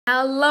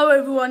Hello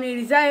everyone, it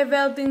is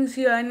AFL Things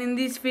here, and in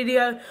this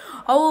video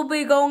I will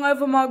be going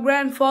over my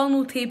grand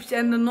final tips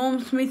and the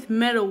Norm Smith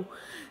medal.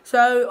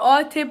 So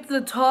I tipped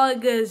the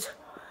Tigers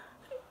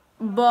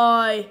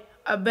by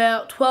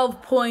about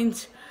 12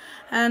 points,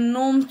 and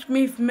Norm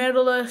Smith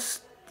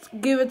medalist,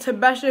 give it to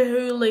Basher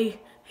Hooley.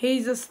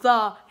 He's a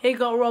star. He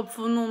got robbed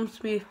for Norm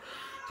Smith.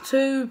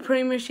 2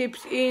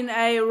 premierships in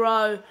a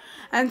row.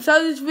 And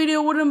so this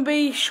video wouldn't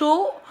be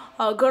short.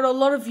 I got a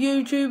lot of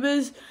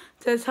YouTubers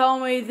to tell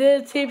me their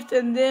tips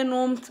and their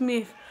Norm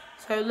Smith.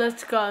 So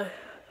let's go.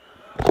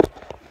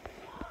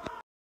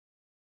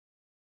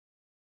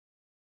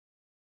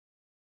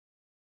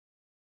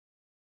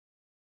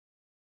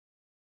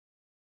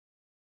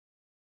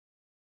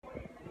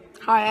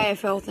 Hi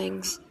AFL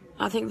Things.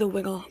 I think the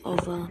winner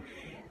of the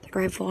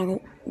grand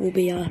final will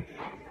be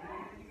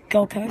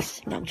Gold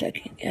Coast. No, I'm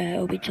joking.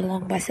 It'll be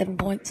Geelong by 7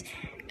 points.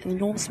 And the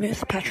Norm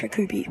Smith, Patrick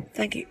Hoopy.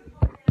 Thank you.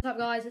 What's up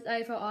guys, it's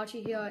AFL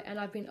Archie here, and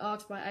I've been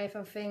asked by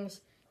AFL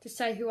Things to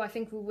say who I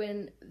think will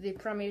win the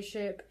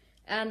premiership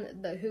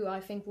and who I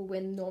think will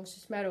win the Norm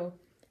Smith medal.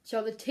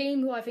 So the team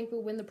who I think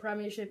will win the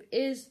premiership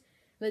is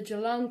the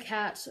Geelong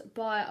Cats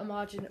by a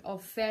margin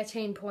of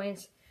 13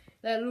 points.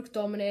 They look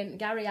dominant.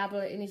 Gary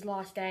Ablett in his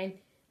last game,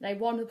 they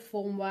want to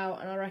perform well,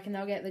 and I reckon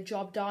they'll get the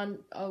job done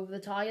over the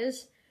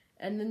Tigers.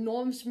 And the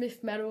Norm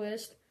Smith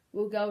medalist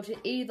will go to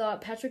either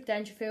Patrick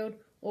Dangerfield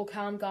or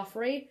Cam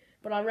Guthrie,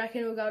 but I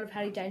reckon he'll go to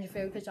Paddy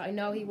Dangerfield because I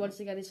know he wants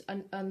to get his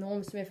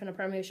Norm Smith in a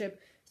premiership,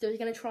 so he's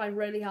going to try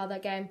really hard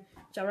that game.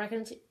 So I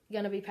reckon it's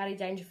going to be Paddy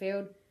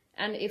Dangerfield,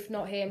 and if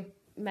not him,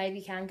 maybe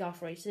Cam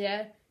Guthrie. So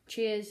yeah,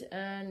 cheers,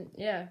 and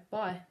yeah,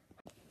 bye.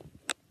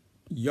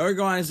 Yo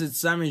guys, it's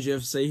Sammy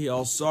GFC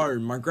here. So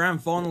my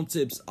grand final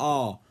tips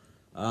are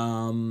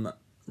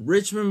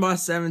Richmond by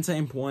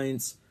 17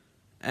 points,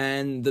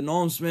 and the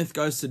Norm Smith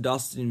goes to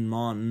Dustin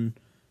Martin.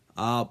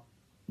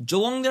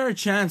 Geelong, they're a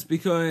chance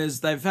because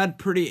they've had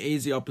pretty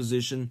easy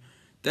opposition.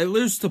 They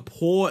lose to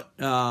Port.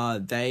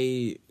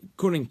 They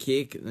couldn't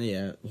kick.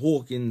 Yeah,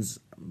 Hawkins,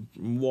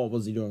 what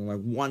was he doing?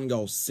 Like 1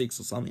 goal 6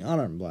 or something. I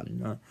don't bloody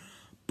know.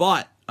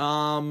 But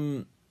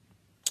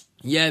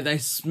yeah, they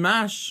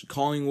smash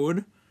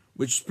Collingwood,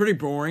 which is pretty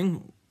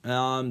boring.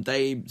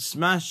 They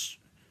smash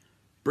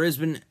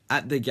Brisbane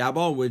at the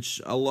Gabba,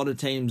 which a lot of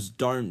teams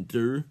don't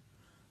do.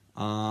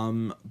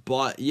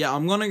 But yeah,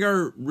 I'm gonna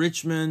go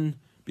Richmond,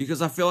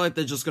 because I feel like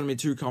they're just going to be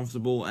too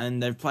comfortable,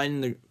 and they've played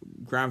in the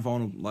grand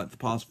final like the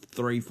past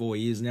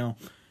 3-4 years now.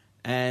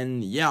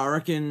 And yeah, I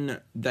reckon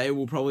they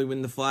will probably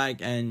win the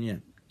flag, and yeah,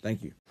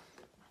 thank you.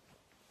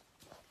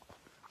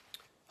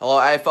 Hello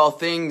AFL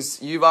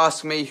Things, you've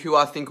asked me who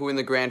I think will win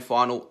the grand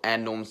final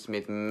and Norm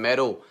Smith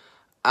medal.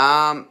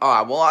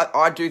 Alright, well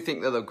I do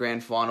think that the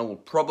grand final will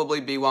probably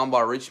be won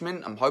by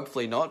Richmond.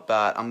 Hopefully not,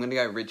 but I'm going to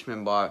go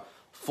Richmond by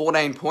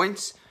 14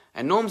 points.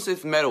 And Norm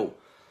Smith medal.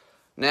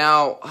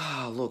 Now,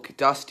 look,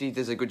 Dusty,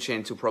 there's a good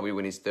chance he'll probably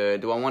win his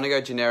third. Do I want to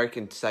go generic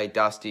and say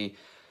Dusty?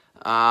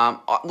 Look,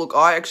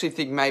 I actually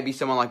think maybe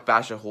someone like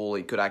Basher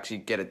Hooley could actually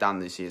get it done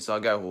this year, so I'll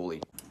go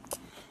Hooley.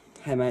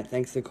 Hey mate,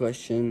 thanks for the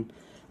question.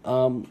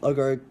 I'll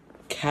go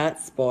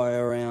Cats by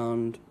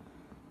around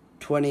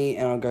 20,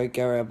 and I'll go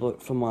Gary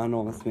Ablett for my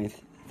Norm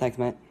Smith. Thanks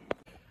mate.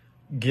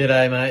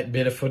 G'day mate,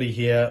 BITTA Footy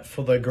here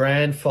for the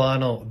grand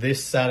final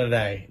this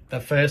Saturday.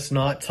 The first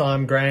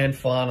nighttime grand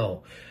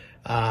final.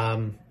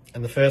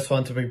 And the first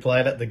one to be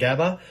played at the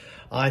Gabba.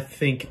 I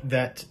think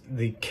that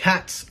the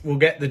Cats will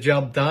get the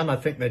job done. I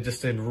think they're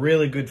just in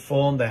really good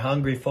form. They're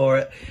hungry for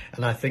it.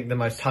 And I think the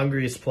most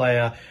hungriest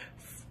player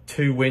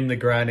to win the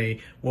granny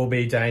will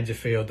be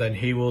Dangerfield, and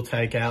he will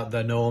take out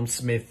the Norm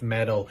Smith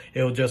medal.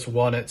 He'll just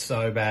want it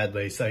so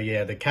badly. So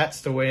yeah, the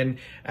Cats to win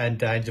and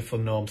Danger for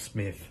Norm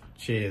Smith.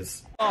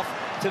 Cheers. Off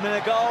to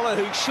Minagola,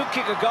 who should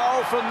kick a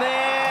goal from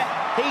there.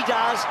 He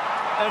does.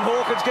 And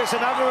Hawkins gets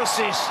another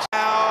assist.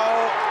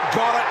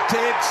 Got it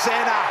dead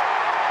centre.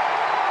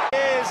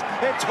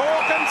 It's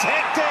Hawkins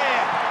Hector.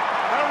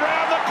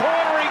 Around the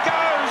corner he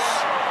goes.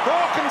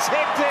 Hawkins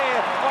Hector.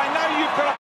 I know you've got a